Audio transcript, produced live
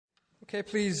Okay,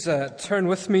 please turn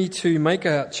with me to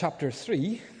Micah chapter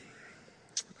 3,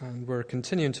 and we're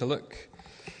continuing to look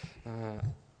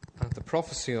at the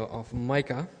prophecy of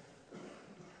Micah.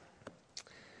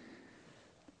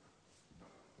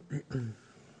 Excuse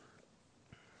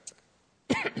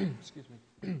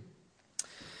me.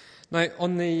 Now,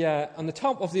 on the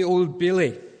top of the Old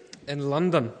Bailey in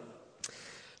London,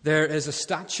 there is a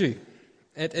statue.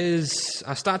 It is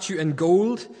a statue in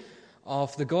gold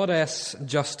of the goddess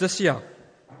Justitia.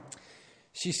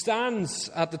 She stands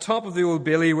at the top of the Old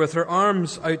Bailey with her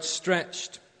arms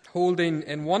outstretched, holding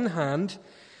in one hand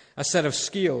a set of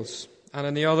scales and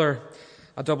in the other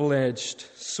a double-edged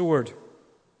sword.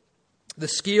 The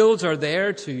scales are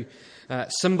there to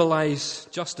symbolize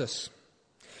justice,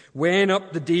 weighing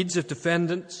up the deeds of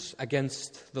defendants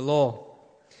against the law,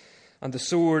 and the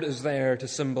sword is there to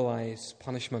symbolize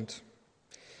punishment.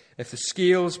 If the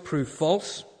scales prove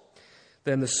false,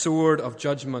 then the sword of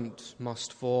judgment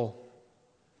must fall.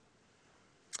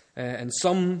 In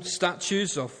some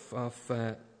statues of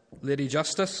Lady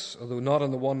Justice, although not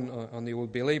on the one on the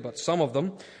Old Bailey, but some of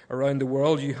them around the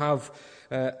world, you have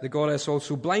the goddess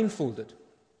also blindfolded,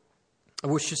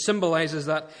 which symbolizes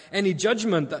that any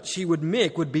judgment that she would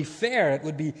make would be fair, it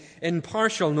would be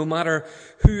impartial, no matter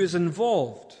who is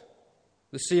involved.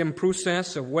 The same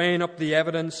process of weighing up the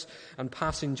evidence and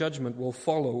passing judgment will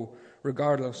follow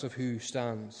regardless of who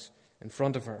stands in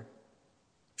front of her.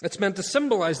 It's meant to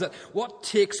symbolize that what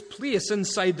takes place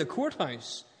inside the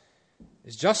courthouse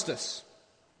is justice.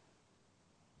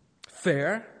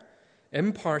 Fair,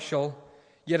 impartial,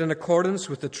 yet in accordance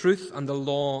with the truth and the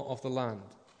law of the land.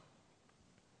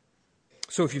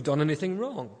 So if you've done anything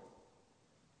wrong,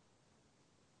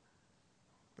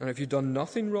 and if you've done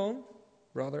nothing wrong,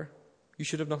 rather, you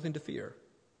should have nothing to fear.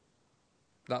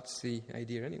 That's the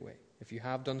idea anyway. If you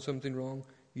have done something wrong,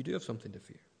 you do have something to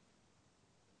fear.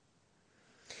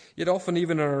 Yet often,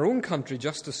 even in our own country,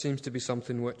 justice seems to be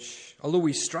something which, although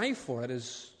we strive for it,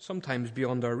 is sometimes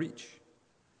beyond our reach.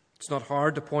 It's not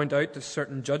hard to point out to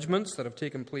certain judgments that have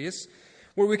taken place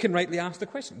where we can rightly ask the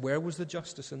question, where was the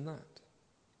justice in that?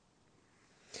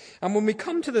 And when we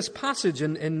come to this passage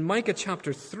in Micah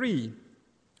chapter 3,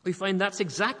 we find that's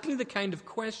exactly the kind of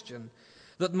question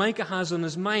that Micah has on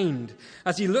his mind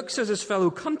as he looks at his fellow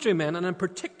countrymen, and in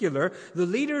particular, the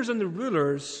leaders and the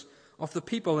rulers of the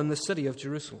people in the city of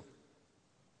Jerusalem.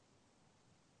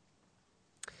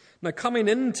 Now, coming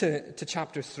into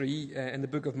chapter 3 in the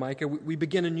book of Micah, we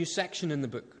begin a new section in the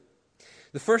book.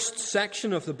 The first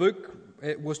section of the book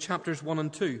was chapters 1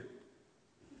 and 2.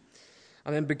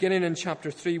 And then beginning in chapter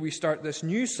 3, we start this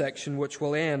new section which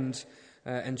will end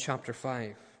in chapter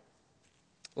 5.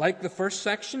 Like the first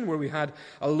section, where we had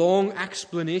a long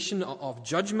explanation of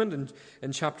judgment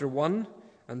in chapter 1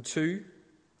 and 2,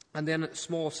 and then a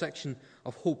small section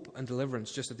of hope and deliverance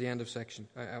just at the end of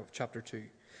chapter 2.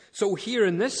 So here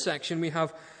in this section, we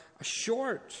have a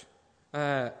short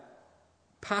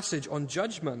passage on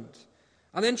judgment,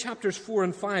 and then chapters 4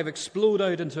 and 5 explode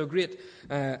out into a great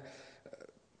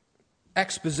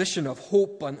exposition of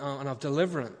hope and of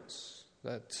deliverance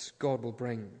that God will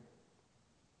bring.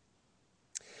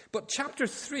 But chapter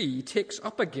 3 takes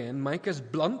up again Micah's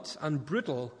blunt and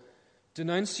brutal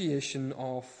denunciation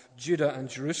of Judah and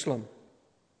Jerusalem.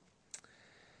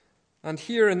 And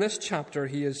here in this chapter,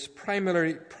 he is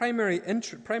primarily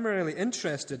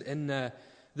interested in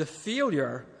the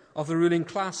failure of the ruling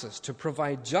classes to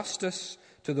provide justice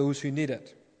to those who need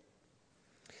it.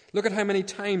 Look at how many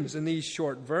times in these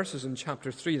short verses in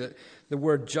chapter 3 that the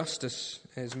word justice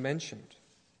is mentioned.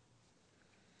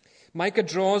 Micah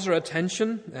draws our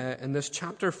attention in this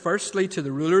chapter firstly to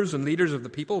the rulers and leaders of the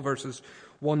people, verses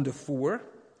 1 to 4.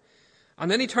 And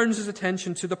then he turns his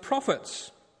attention to the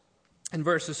prophets in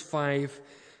verses 5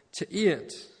 to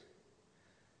 8.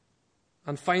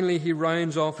 And finally he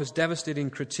rounds off his devastating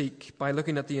critique by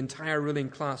looking at the entire ruling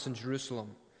class in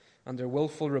Jerusalem and their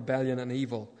willful rebellion and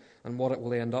evil and what it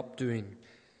will end up doing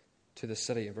to the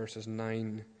city, verses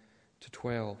 9 to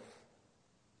 12.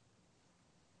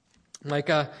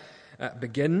 Micah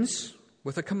begins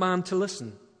with a command to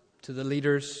listen to the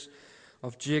leaders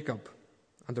of Jacob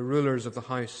and the rulers of the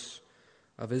house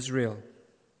of Israel.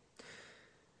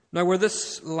 Now, where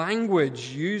this language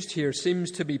used here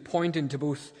seems to be pointing to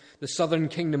both the southern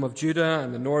kingdom of Judah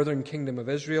and the northern kingdom of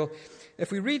Israel,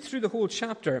 if we read through the whole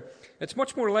chapter, it's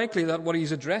much more likely that what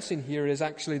he's addressing here is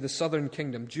actually the southern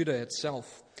kingdom, Judah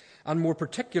itself, and more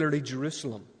particularly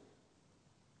Jerusalem.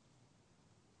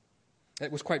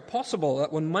 It was quite possible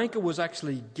that when Micah was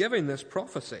actually giving this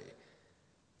prophecy,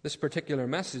 this particular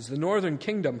message, the northern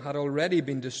kingdom had already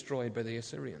been destroyed by the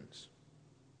Assyrians.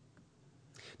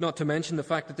 Not to mention the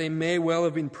fact that they may well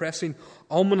have been pressing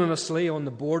ominously on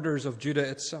the borders of Judah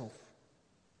itself.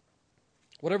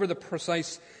 Whatever the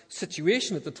precise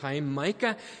situation at the time,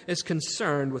 Micah is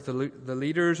concerned with the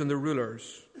leaders and the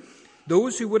rulers,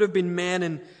 those who would have been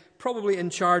men probably in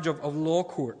charge of law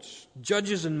courts.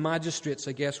 Judges and magistrates,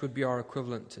 I guess, would be our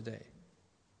equivalent today.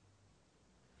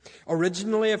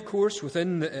 Originally, of course,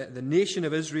 within the nation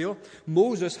of Israel,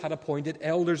 Moses had appointed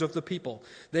elders of the people.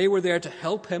 They were there to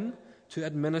help him to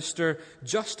administer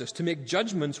justice, to make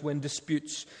judgments when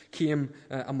disputes came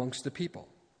amongst the people.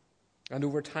 And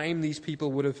over time, these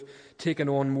people would have taken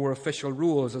on more official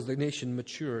roles as the nation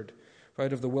matured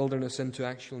out of the wilderness into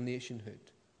actual nationhood.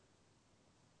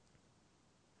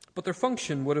 But their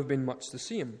function would have been much the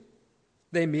same.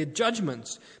 They made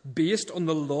judgments based on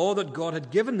the law that God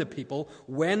had given the people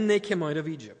when they came out of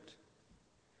Egypt,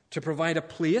 to provide a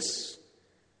place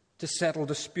to settle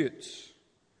disputes,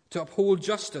 to uphold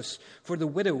justice for the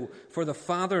widow, for the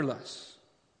fatherless,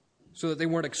 so that they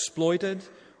weren't exploited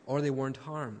or they weren't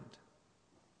harmed.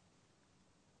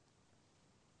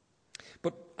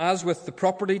 But as with the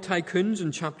property tycoons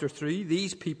in chapter 3,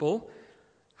 these people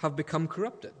have become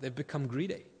corrupted. They've become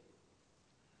greedy.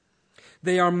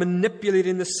 They are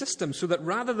manipulating the system so that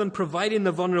rather than providing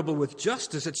the vulnerable with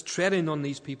justice, it's treading on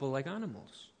these people like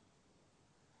animals.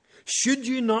 Should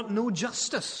you not know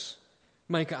justice?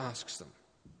 Micah asks them.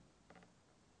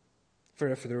 For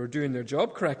if they were doing their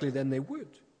job correctly, then they would.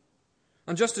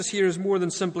 And justice here is more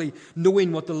than simply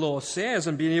knowing what the law says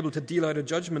and being able to deal out a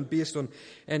judgment based on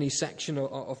any section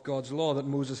of God's law that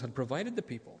Moses had provided the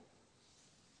people.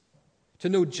 To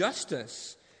know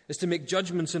justice is to make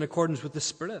judgments in accordance with the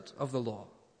spirit of the law.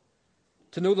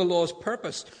 To know the law's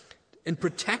purpose in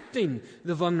protecting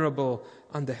the vulnerable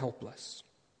and the helpless.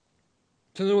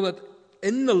 To know that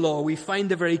in the law we find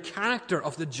the very character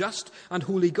of the just and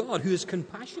holy God who is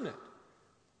compassionate,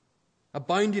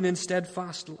 abounding in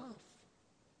steadfast love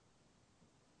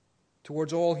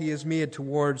towards all he has made,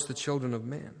 towards the children of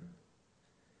men.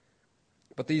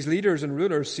 But these leaders and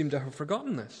rulers seem to have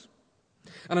forgotten this.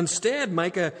 And instead,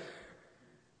 Micah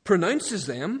pronounces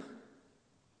them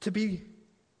to be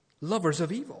lovers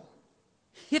of evil,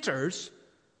 haters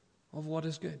of what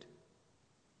is good.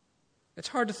 It's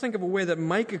hard to think of a way that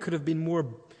Micah could have been more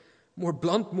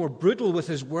blunt, more brutal with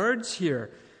his words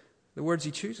here, the words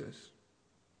he chooses.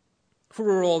 For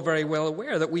we're all very well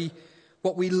aware that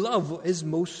what we love is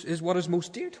what is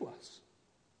most dear to us.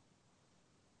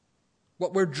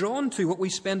 What we're drawn to, what we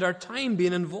spend our time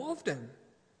being involved in.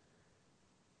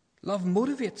 Love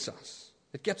motivates us.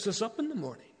 It gets us up in the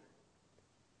morning.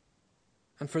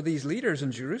 And for these leaders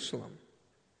in Jerusalem,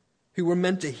 who were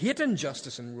meant to hate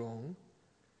injustice and wrong,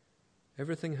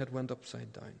 everything had went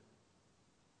upside down.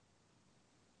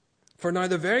 For now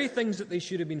the very things that they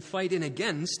should have been fighting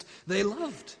against, they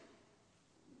loved.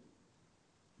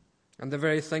 And the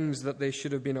very things that they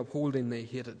should have been upholding, they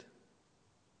hated.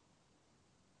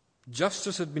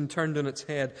 Justice had been turned on its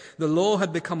head. The law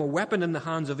had become a weapon in the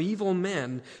hands of evil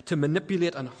men to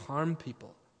manipulate and harm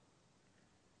people,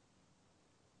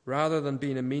 rather than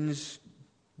being a means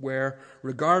where,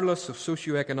 regardless of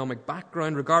socioeconomic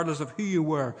background, regardless of who you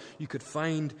were, you could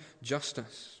find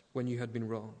justice when you had been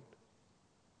wronged.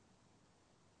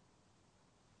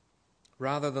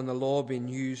 Rather than the law being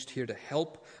used here to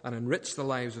help and enrich the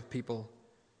lives of people,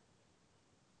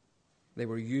 they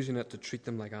were using it to treat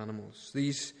them like animals.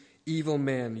 These evil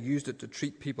men used it to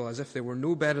treat people as if they were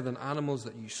no better than animals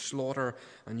that you slaughter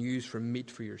and use for meat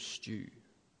for your stew.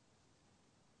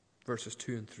 Verses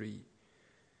 2 and 3.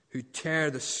 Who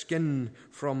tear the skin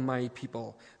from my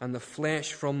people and the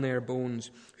flesh from their bones,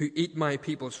 who eat my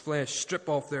people's flesh, strip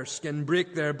off their skin,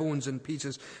 break their bones in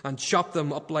pieces, and chop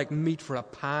them up like meat for a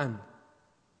pan,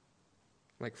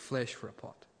 like flesh for a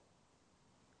pot.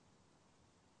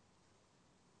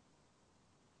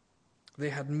 They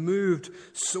had moved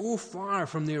so far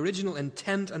from the original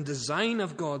intent and design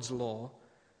of God's law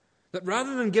that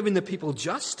rather than giving the people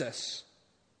justice,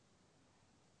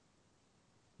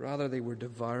 rather they were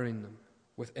devouring them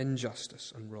with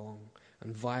injustice and wrong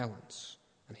and violence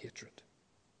and hatred.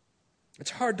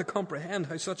 It's hard to comprehend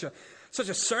how such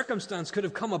a circumstance could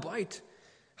have come about,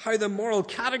 how the moral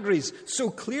categories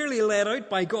so clearly laid out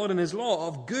by God in His law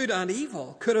of good and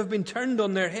evil could have been turned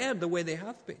on their head the way they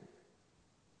have been.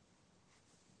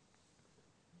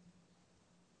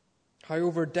 How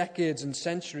over decades and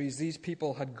centuries these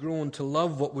people had grown to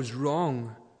love what was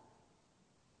wrong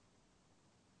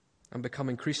and become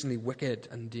increasingly wicked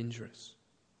and dangerous.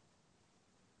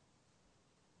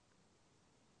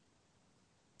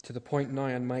 To the point now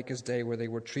in Micah's day where they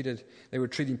were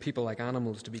treating people like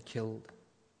animals to be killed,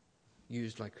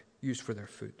 used for their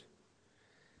food.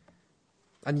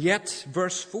 And yet,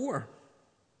 verse 4,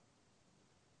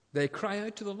 they cry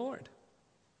out to the Lord.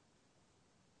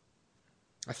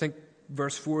 I think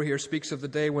verse 4 here speaks of the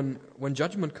day when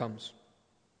judgment comes.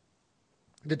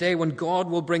 The day when God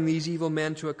will bring these evil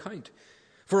men to account.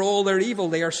 For all their evil,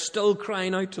 they are still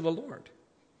crying out to the Lord.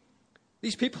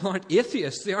 These people aren't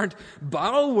atheists. They aren't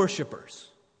Baal worshippers.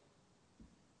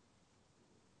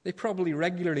 They probably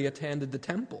regularly attended the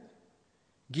temple,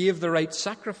 gave the right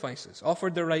sacrifices,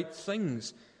 offered the right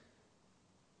things.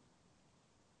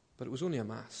 But it was only a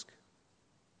mask.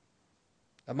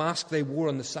 A mask they wore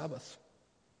on the Sabbath.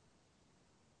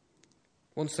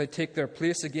 Once they take their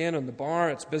place again on the bar,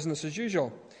 it's business as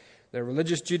usual. Their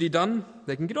religious duty done,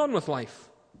 they can get on with life.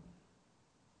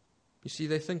 You see,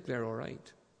 they think they're all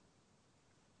right.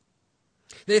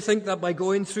 They think that by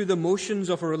going through the motions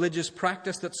of a religious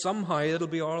practice that somehow it'll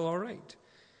be all right.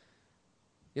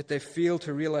 Yet they fail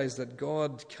to realize that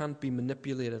God can't be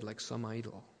manipulated like some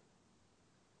idol.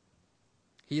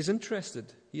 He is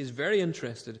interested, he is very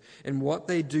interested in what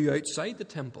they do outside the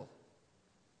temple.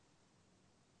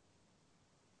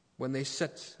 When they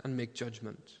sit and make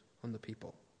judgment on the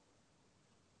people.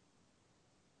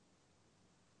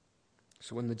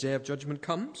 So when the day of judgment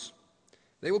comes,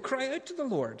 they will cry out to the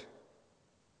Lord.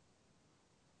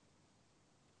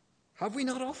 Have we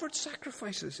not offered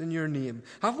sacrifices in your name?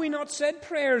 Have we not said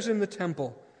prayers in the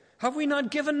temple? Have we not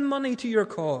given money to your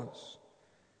cause?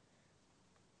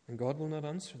 And God will not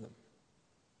answer them.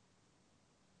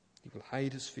 He will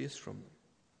hide his face from them.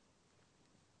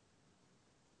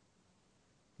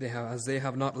 As they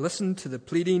have not listened to the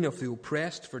pleading of the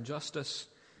oppressed for justice,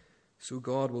 so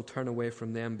God will turn away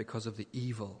from them because of the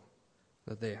evil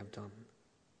that they have done.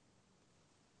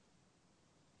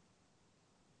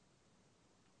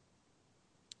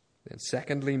 Then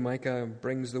secondly, Micah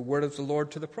brings the word of the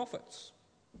Lord to the prophets,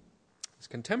 his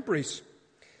contemporaries.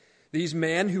 These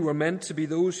men who were meant to be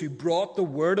those who brought the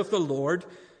word of the Lord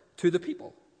to the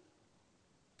people,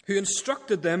 who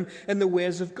instructed them in the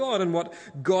ways of God and what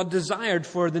God desired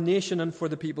for the nation and for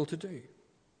the people to do.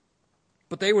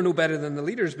 But they were no better than the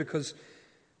leaders because,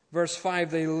 verse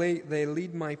 5, they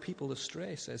lead my people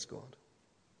astray, says God.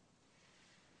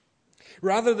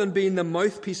 Rather than being the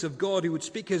mouthpiece of God who would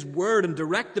speak his word and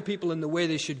direct the people in the way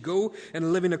they should go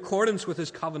and live in accordance with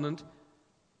his covenant,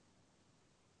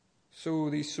 so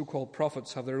these so-called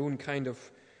prophets have their own kind of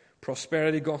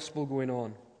prosperity gospel going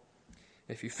on.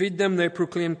 If you feed them, they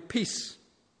proclaim peace.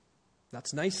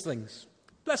 That's nice things.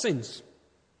 Blessings.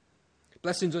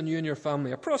 Blessings on you and your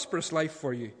family. A prosperous life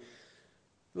for you.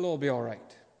 It'll all be all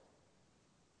right.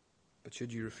 But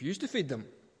should you refuse to feed them,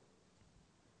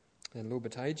 then lo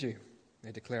betide you.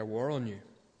 They declare war on you.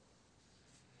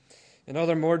 In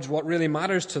other words, what really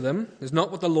matters to them is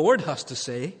not what the Lord has to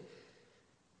say.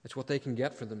 It's what they can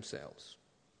get for themselves.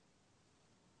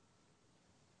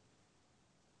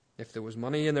 If there was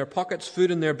money in their pockets, food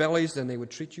in their bellies, then they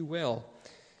would treat you well.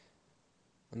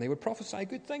 And they would prophesy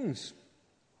good things,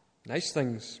 nice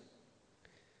things.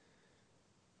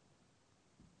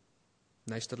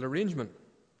 Nice little arrangement.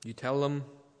 You tell them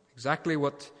exactly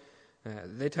what,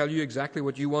 they tell you exactly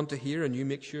what you want to hear, and you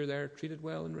make sure they're treated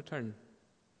well in return.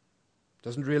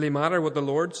 Doesn't really matter what the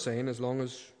Lord's saying as long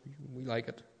as we like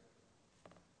it.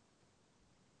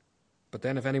 But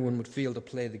then if anyone would fail to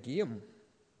play the game,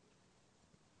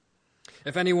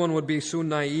 if anyone would be so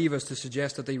naive as to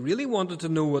suggest that they really wanted to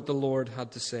know what the Lord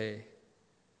had to say,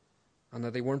 and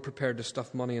that they weren't prepared to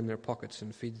stuff money in their pockets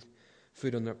and put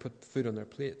food on their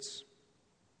plates,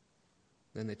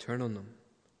 then they turn on them,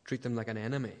 treat them like an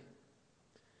enemy,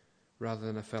 rather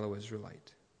than a fellow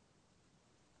Israelite.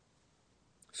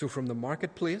 So from the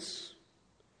marketplace,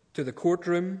 to the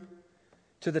courtroom,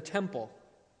 to the temple,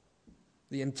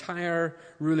 the entire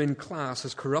ruling class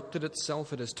has corrupted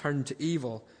itself. It has turned to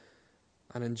evil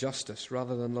and injustice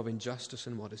rather than loving justice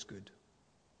and what is good.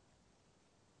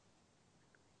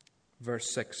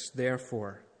 Verse 6,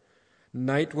 therefore,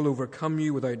 night will overcome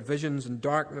you without visions and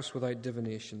darkness without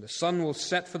divination. The sun will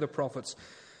set for the prophets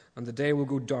and the day will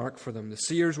go dark for them. The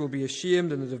seers will be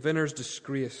ashamed and the diviners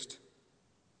disgraced.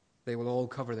 They will all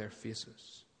cover their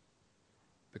faces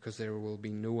because there will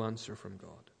be no answer from God.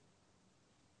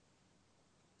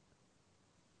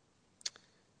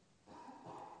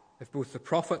 If both the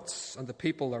prophets and the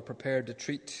people are prepared to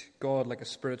treat God like a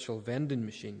spiritual vending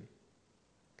machine,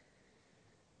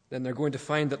 then they're going to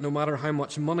find that no matter how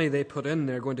much money they put in,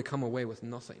 they're going to come away with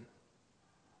nothing.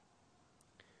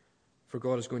 For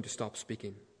God is going to stop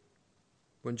speaking.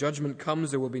 When judgment comes,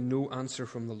 there will be no answer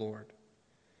from the Lord.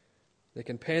 They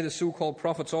can pay the so-called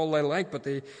prophets all they like, but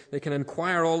they can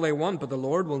inquire all they want, but the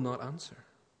Lord will not answer.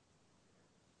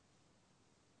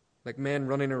 Like men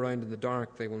running around in the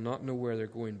dark, they will not know where they're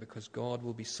going because God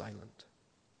will be silent.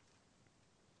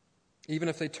 Even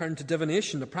if they turn to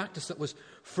divination, a practice that was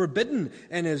forbidden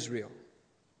in Israel,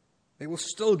 they will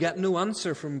still get no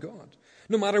answer from God.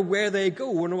 No matter where they go,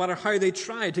 or no matter how they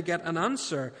try to get an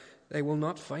answer, they will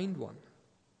not find one.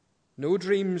 No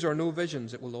dreams or no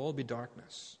visions, it will all be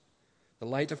darkness. The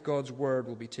light of God's word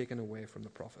will be taken away from the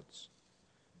prophets.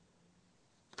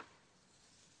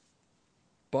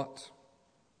 But,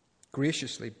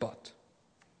 graciously,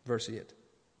 verse 8,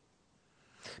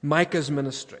 Micah's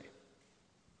ministry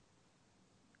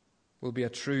will be a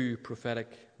true prophetic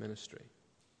ministry.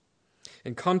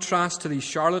 In contrast to these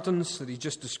charlatans that he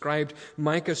just described,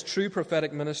 Micah's true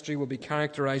prophetic ministry will be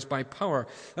characterized by power.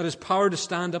 That is, power to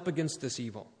stand up against this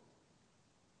evil,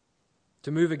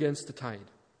 to move against the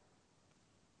tide.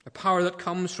 A power that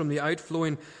comes from the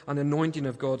outflowing and anointing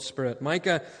of God's Spirit.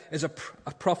 Micah is a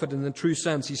prophet in the true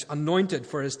sense. He's anointed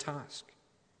for his task.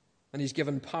 And he's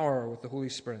given power with the Holy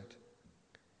Spirit,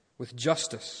 with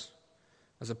justice,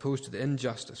 as opposed to the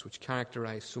injustice which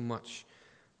characterized so much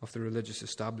of the religious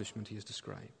establishment he has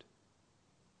described.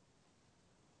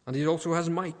 And he also has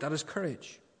might, that is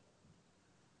courage.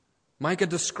 Micah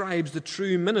describes the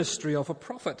true ministry of a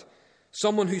prophet,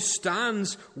 someone who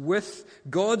stands with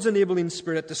God's enabling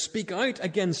Spirit to speak out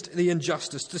against the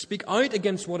injustice, to speak out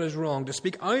against what is wrong, to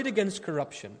speak out against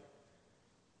corruption,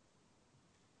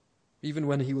 even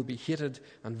when he will be hated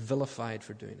and vilified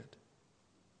for doing it.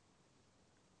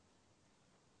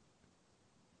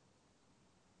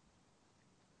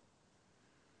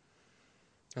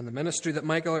 And the ministry that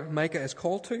Micah is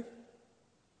called to,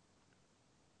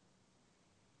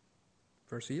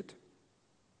 verse 8,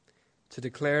 to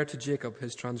declare to Jacob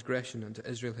his transgression and to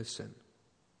Israel his sin.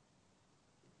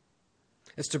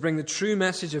 It's to bring the true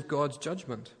message of God's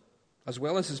judgment, as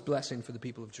well as his blessing for the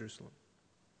people of Jerusalem.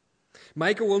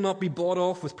 Micah will not be bought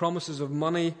off with promises of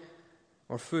money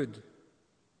or food.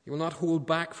 He will not hold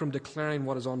back from declaring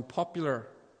what is unpopular.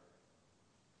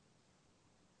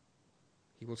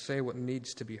 He will say what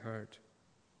needs to be heard.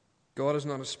 God is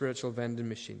not a spiritual vending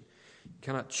machine. You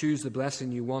cannot choose the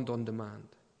blessing you want on demand.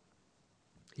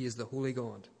 He is the holy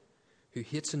God who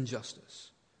hates injustice,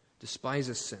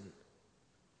 despises sin.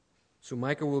 So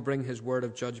Micah will bring his word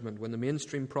of judgment when the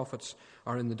mainstream prophets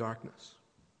are in the darkness.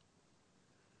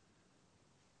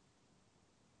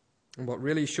 And what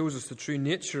really shows us the true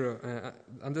nature,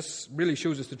 this really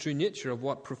shows us the true nature of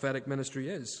what prophetic ministry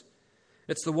is.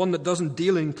 It's the one that doesn't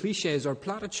deal in cliches or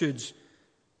platitudes,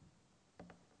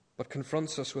 but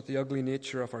confronts us with the ugly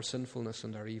nature of our sinfulness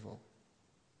and our evil.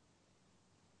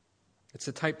 It's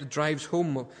the type that drives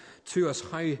home to us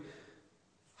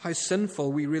how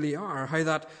sinful we really are, how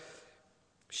that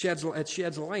sheds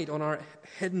light on our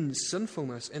hidden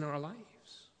sinfulness in our lives.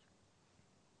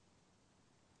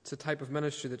 It's a type of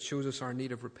ministry that shows us our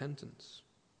need of repentance,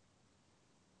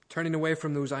 turning away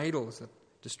from those idols that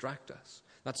distract us,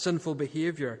 that sinful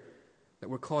behavior that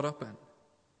we're caught up in,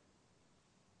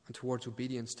 and towards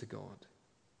obedience to God,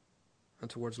 and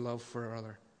towards love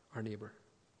for our neighbor.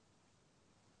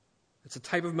 It's a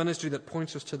type of ministry that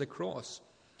points us to the cross,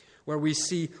 where we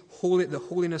see the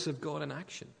holiness of God in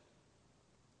action,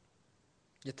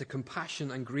 yet the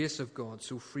compassion and grace of God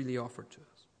so freely offered to us.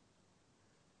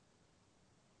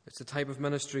 It's the type of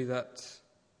ministry that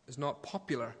is not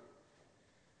popular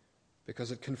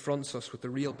because it confronts us with the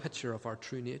real picture of our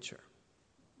true nature.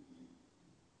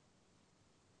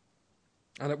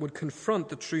 And it would confront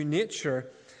the true nature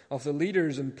of the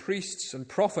leaders and priests and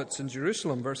prophets in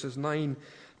Jerusalem, verses 9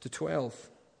 to 12.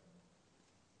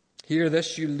 Hear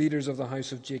this, you leaders of the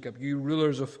house of Jacob, you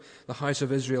rulers of the house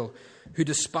of Israel, who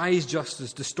despise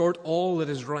justice, distort all that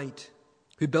is right,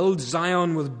 who build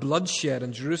Zion with bloodshed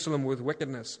and Jerusalem with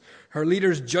wickedness. Her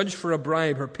leaders judge for a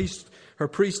bribe, her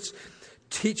priests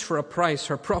teach for a price,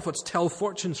 her prophets tell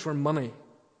fortunes for money.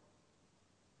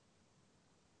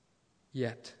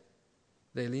 Yet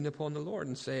they lean upon the Lord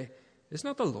and say, is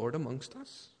not the Lord amongst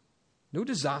us? No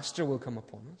disaster will come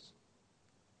upon us.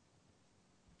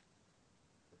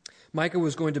 Micah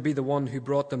was going to be the one who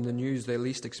brought them the news they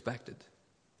least expected.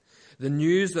 The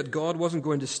news that God wasn't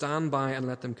going to stand by and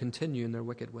let them continue in their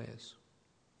wicked ways.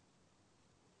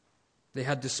 They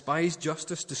had despised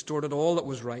justice, distorted all that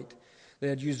was right. They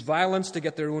had used violence to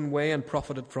get their own way and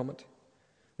profited from it.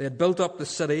 They had built up the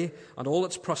city and all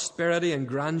its prosperity and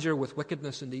grandeur with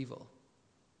wickedness and evil.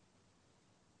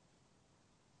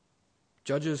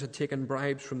 Judges had taken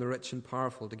bribes from the rich and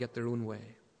powerful to get their own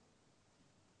way.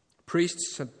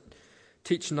 Priests had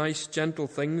teach nice, gentle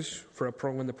things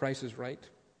when the price is right.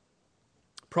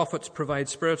 Prophets provide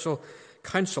spiritual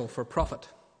counsel for profit.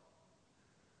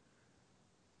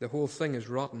 The whole thing is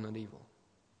rotten and evil.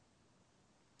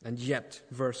 And yet,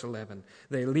 verse 11,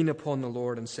 they lean upon the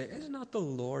Lord and say, is not the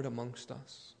Lord amongst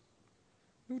us?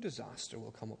 No disaster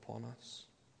will come upon us.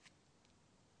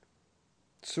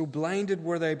 So blinded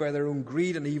were they by their own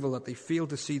greed and evil that they failed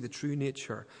to see the true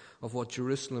nature of what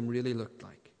Jerusalem really looked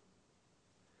like.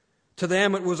 To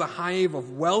them it was a hive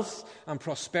of wealth and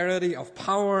prosperity, of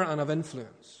power and of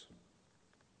influence.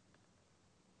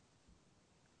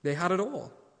 They had it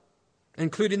all,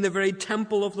 including the very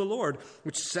temple of the Lord,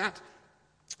 which sat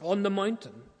on the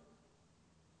mountain.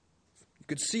 You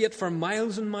could see it for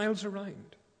miles and miles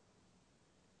around.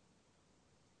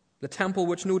 The temple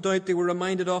which no doubt they were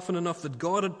reminded often enough that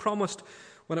God had promised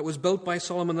when it was built by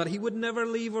Solomon that he would never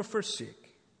leave or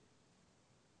forsake.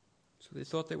 So they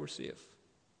thought they were safe.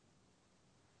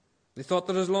 They thought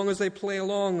that as long as they play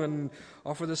along and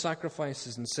offer the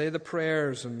sacrifices and say the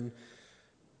prayers and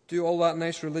do all that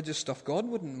nice religious stuff, God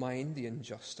wouldn't mind the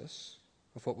injustice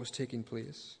of what was taking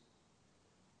place.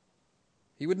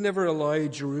 He would never allow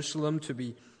Jerusalem to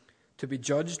be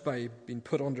judged by being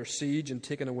put under siege and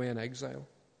taken away in exile.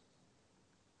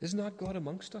 Is not God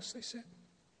amongst us, they said.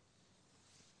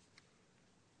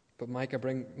 But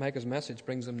Micah's message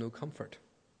brings them no comfort.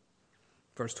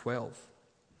 Verse 12.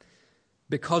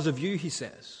 Because of you, he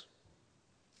says,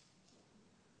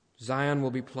 Zion will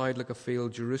be plowed like a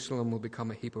field, Jerusalem will become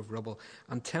a heap of rubble,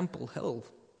 and Temple Hill,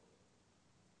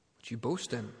 which you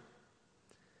boast in,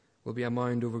 will be a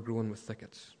mound overgrown with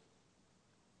thickets.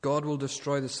 God will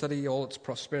destroy the city, all its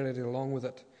prosperity along with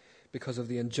it, because of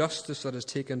the injustice that has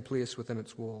taken place within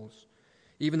its walls.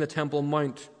 Even the Temple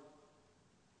Mount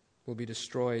will be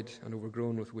destroyed and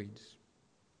overgrown with weeds.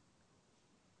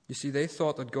 You see, they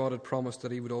thought that God had promised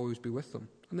that he would always be with them.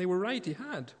 And they were right, he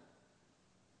had.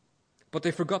 But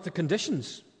they forgot the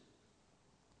conditions.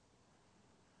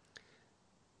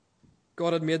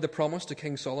 God had made the promise to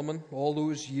King Solomon all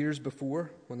those years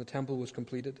before when the temple was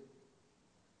completed.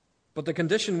 But the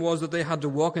condition was that they had to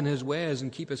walk in his ways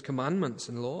and keep his commandments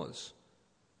and laws.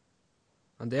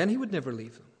 And then he would never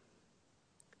leave them.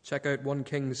 Check out 1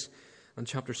 Kings and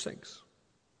chapter 6.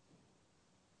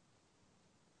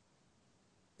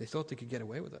 They thought they could get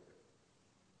away with it.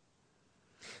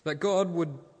 That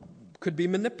God could be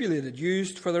manipulated,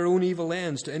 used for their own evil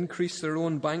ends to increase their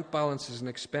own bank balances and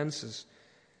expenses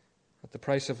at the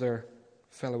price of their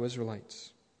fellow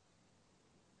Israelites.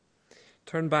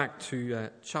 Turn back to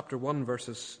chapter 1,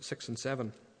 verses 6 and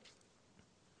 7.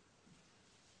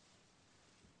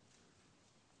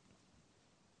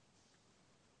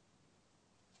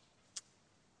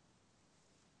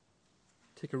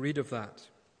 Take a read of that.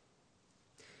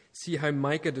 See how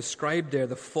Micah described there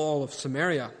the fall of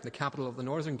Samaria, the capital of the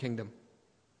northern kingdom.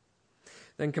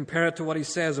 Then compare it to what he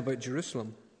says about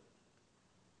Jerusalem.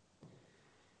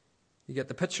 You get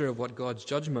the picture of what God's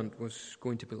judgment was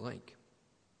going to be like.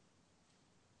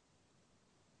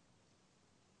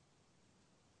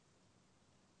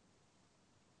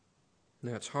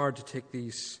 Now, it's hard to take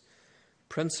these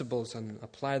principles and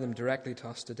apply them directly to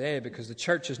us today because the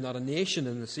church is not a nation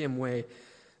in the same way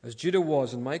as Judah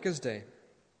was in Micah's day.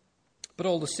 But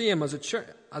all the same, as a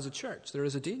church, there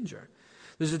is a danger.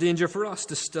 There's a danger for us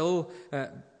to still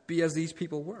be as these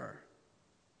people were,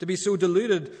 to be so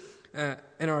deluded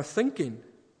in our thinking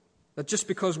that just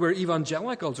because we're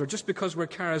evangelicals or just because we're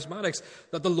charismatics,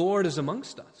 that the Lord is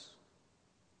amongst us.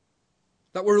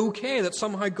 That we're okay, that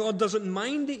somehow God doesn't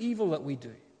mind the evil that we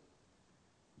do.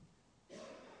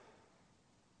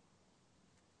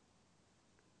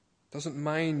 Doesn't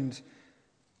mind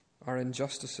our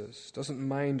injustices, doesn't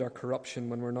mind our corruption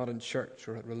when we're not in church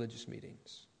or at religious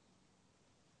meetings.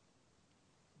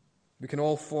 We can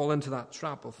all fall into that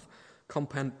trap of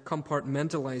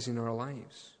compartmentalizing our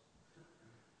lives.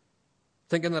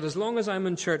 Thinking that as long as I'm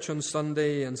in church on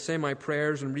Sunday and say my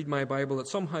prayers and read my Bible, that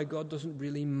somehow God doesn't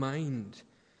really mind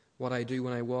what I do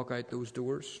when I walk out those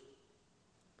doors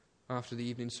after the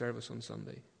evening service on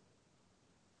Sunday.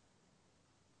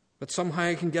 That somehow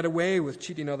I can get away with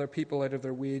cheating other people out of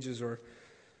their wages or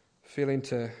failing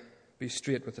to be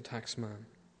straight with the tax man.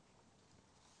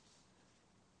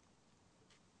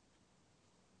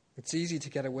 It's easy to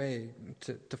get away,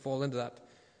 to fall into that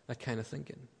kind of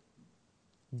thinking.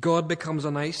 God becomes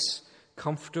a nice,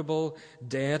 comfortable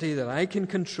deity that I can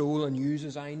control and use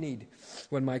as I need.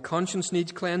 When my conscience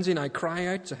needs cleansing, I cry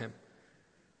out to him.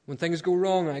 When things go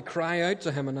wrong, I cry out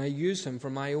to him and I use him for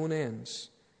my own ends.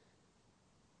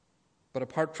 But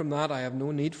apart from that, I have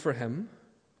no need for him,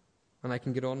 and I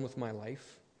can get on with my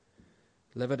life,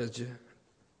 live it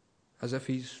as if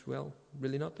he's,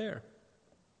 really not there.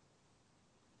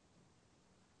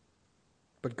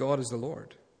 But God is the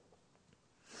Lord.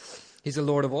 He's the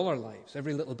Lord of all our lives,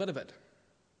 every little bit of it.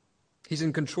 He's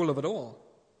in control of it all.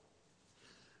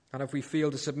 And if we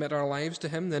fail to submit our lives to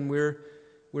him, then we're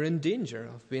in danger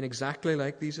of being exactly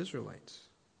like these Israelites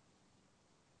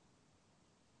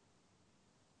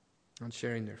and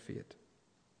sharing their fate.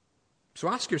 So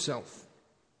ask yourself,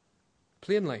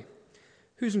 plainly,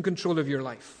 who's in control of your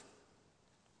life?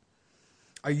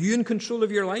 Are you in control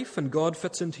of your life and God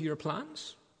fits into your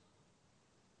plans?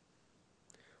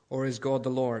 Or is God the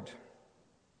Lord,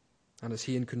 and is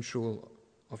he in control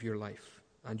of your life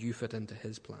and you fit into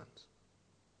his plans?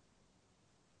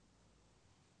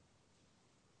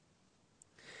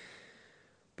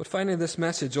 But finally, this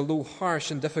message, although harsh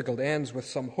and difficult, ends with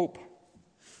some hope.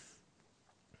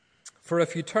 For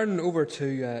if you turn over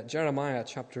to Jeremiah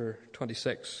chapter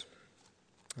 26,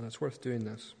 and it's worth doing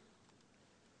this.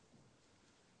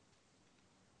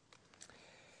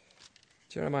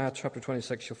 Jeremiah chapter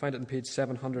 26, you'll find it on page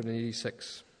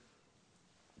 786,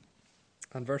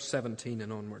 and verse 17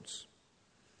 and onwards.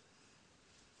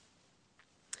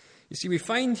 You see, we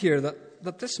find here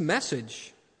that this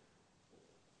message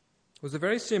was the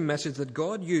very same message that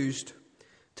God used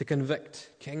to convict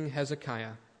King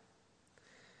Hezekiah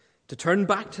to turn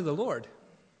back to the Lord,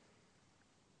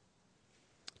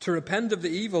 to repent of the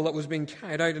evil that was being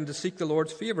carried out and to seek the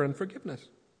Lord's favor and forgiveness.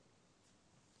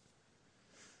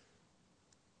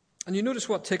 And you notice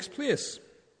what takes place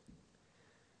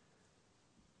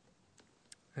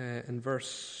in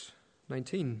verse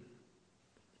 19.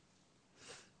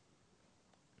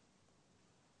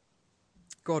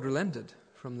 God relented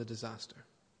from the disaster.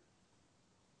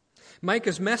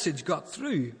 Micah's message got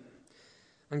through,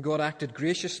 and God acted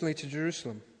graciously to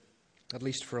Jerusalem, at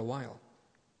least for a while.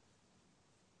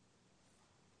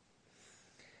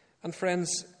 And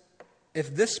friends,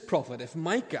 if this prophet, if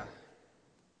Micah,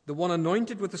 the one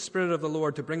anointed with the Spirit of the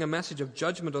Lord to bring a message of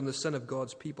judgment on the sin of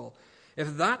God's people,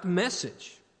 if that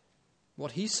message,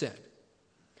 what he said,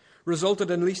 resulted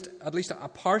in at least a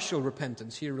partial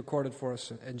repentance here recorded for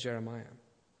us in Jeremiah,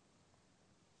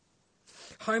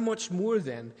 how much more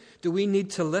then do we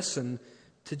need to listen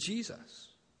to Jesus,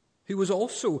 who was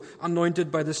also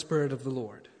anointed by the Spirit of the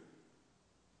Lord,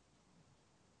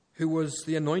 who was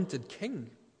the anointed king,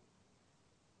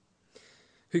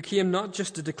 who came not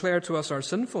just to declare to us our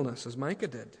sinfulness, as Micah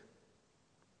did,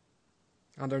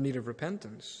 and our need of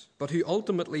repentance, but who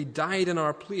ultimately died in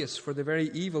our place for the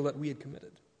very evil that we had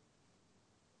committed.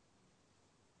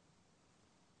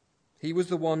 He was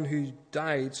the one who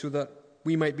died so that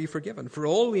we might be forgiven for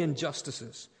all the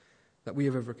injustices that we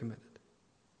have ever committed.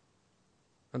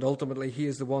 And ultimately, he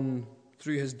is the one,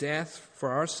 through his death for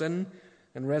our sin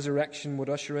and resurrection, would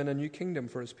usher in a new kingdom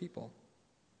for his people,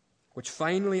 which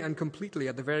finally and completely,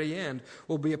 at the very end,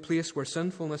 will be a place where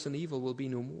sinfulness and evil will be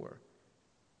no more,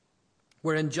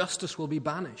 where injustice will be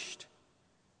banished,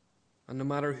 and no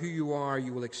matter who you are,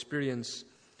 you will experience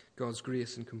God's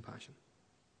grace and compassion.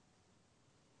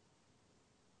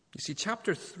 You see,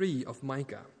 chapter 3 of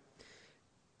Micah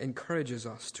encourages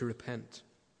us to repent,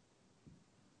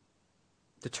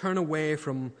 to turn away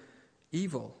from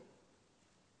evil,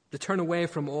 to turn away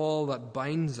from all that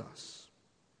binds us,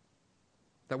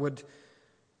 that would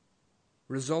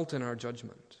result in our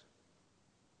judgment.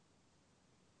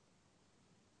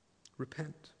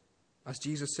 Repent, as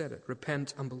Jesus said it,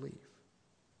 repent and believe.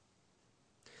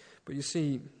 But you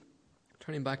see,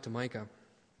 turning back to Micah,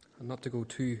 and not to go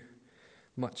too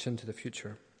much into the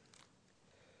future,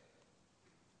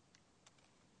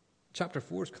 chapter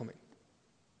 4 is coming,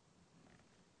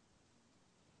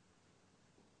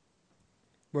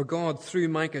 where God, through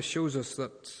Micah, shows us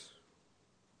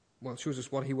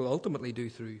what he will ultimately do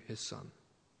through his Son.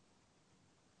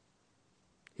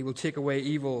 He will take away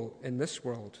evil in this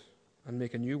world and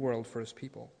make a new world for his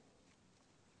people.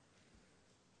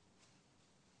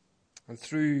 And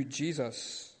through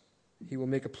Jesus, he will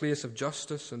make a place of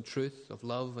justice and truth, of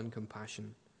love and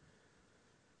compassion,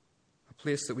 a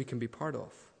place that we can be part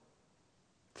of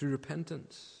through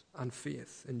repentance and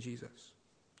faith in Jesus,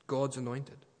 God's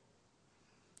anointed.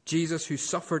 Jesus, who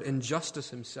suffered injustice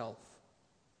himself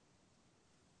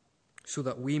so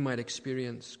that we might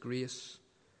experience grace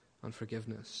and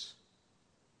forgiveness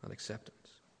and acceptance.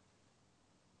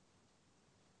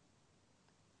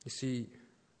 You see,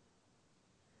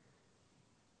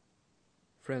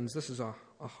 friends, this is a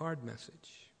hard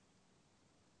message.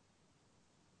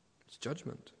 It's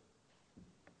judgment.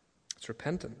 It's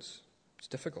repentance. It's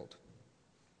difficult.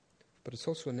 But it's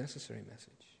also a necessary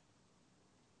message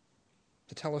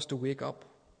to tell us to wake up.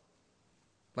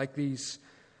 Like these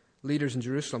leaders in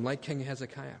Jerusalem, like King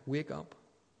Hezekiah, wake up.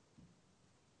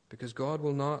 Because God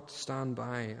will not stand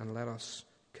by and let us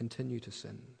continue to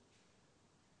sin.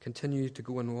 continue to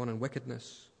go on in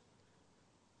wickedness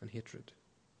and hatred.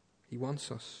 He wants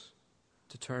us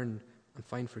to turn and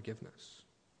find forgiveness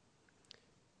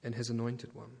in his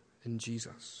anointed one, in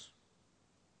Jesus.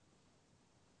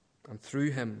 And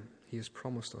through him, he has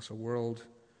promised us a world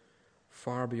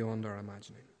far beyond our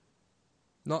imagining.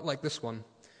 Not like this one,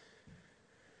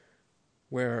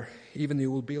 where even the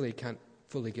Old Bailey can't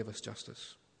fully give us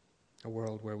justice. A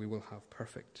world where we will have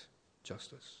perfect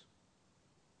justice,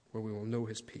 where we will know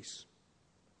his peace.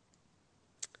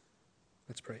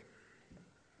 Let's pray.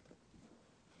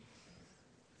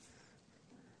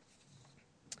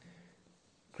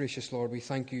 Gracious Lord, we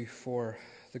thank you for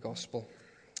the gospel.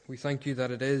 We thank you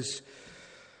that it is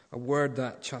a word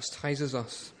that chastises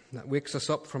us, that wakes us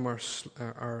up from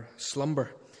our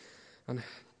slumber and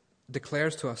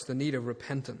declares to us the need of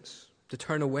repentance, to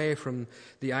turn away from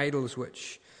the idols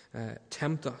which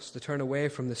tempt us, to turn away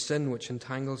from the sin which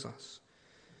entangles us,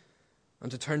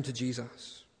 and to turn to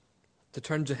Jesus, to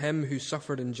turn to him who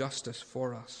suffered injustice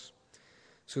for us,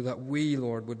 so that we,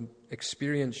 Lord, would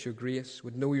experience your grace,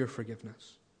 would know your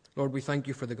forgiveness. Lord, we thank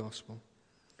you for the gospel.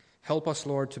 Help us,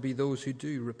 Lord, to be those who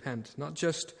do repent, not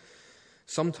just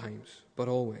sometimes, but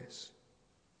always.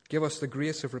 Give us the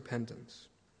grace of repentance,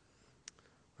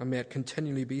 and may it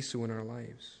continually be so in our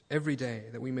lives, every day,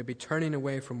 that we may be turning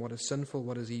away from what is sinful,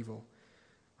 what is evil,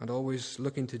 and always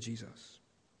looking to Jesus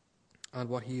and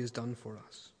what he has done for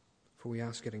us. For we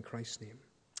ask it in Christ's name.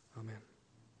 Amen.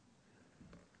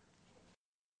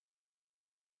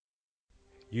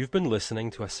 You've been listening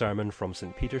to a sermon from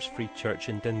St. Peter's Free Church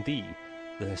in Dundee,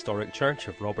 the historic church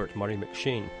of Robert Murray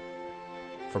McCheyne.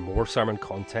 For more sermon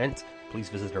content, please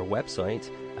visit our website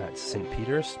at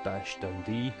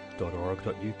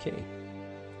stpeters-dundee.org.uk.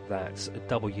 That's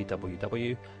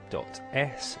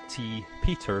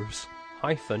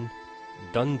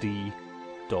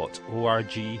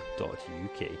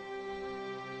www.stpeters-dundee.org.uk.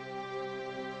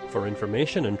 For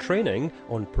information and training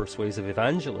on persuasive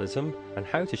evangelism and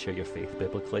how to share your faith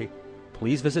biblically,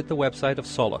 please visit the website of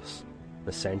Solas,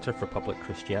 the Centre for Public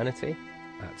Christianity,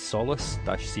 at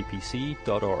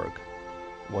solas-cpc.org.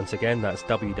 Once again, that's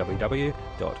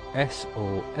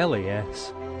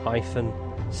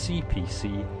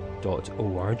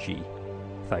www.solas-cpc.org.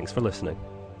 Thanks for listening.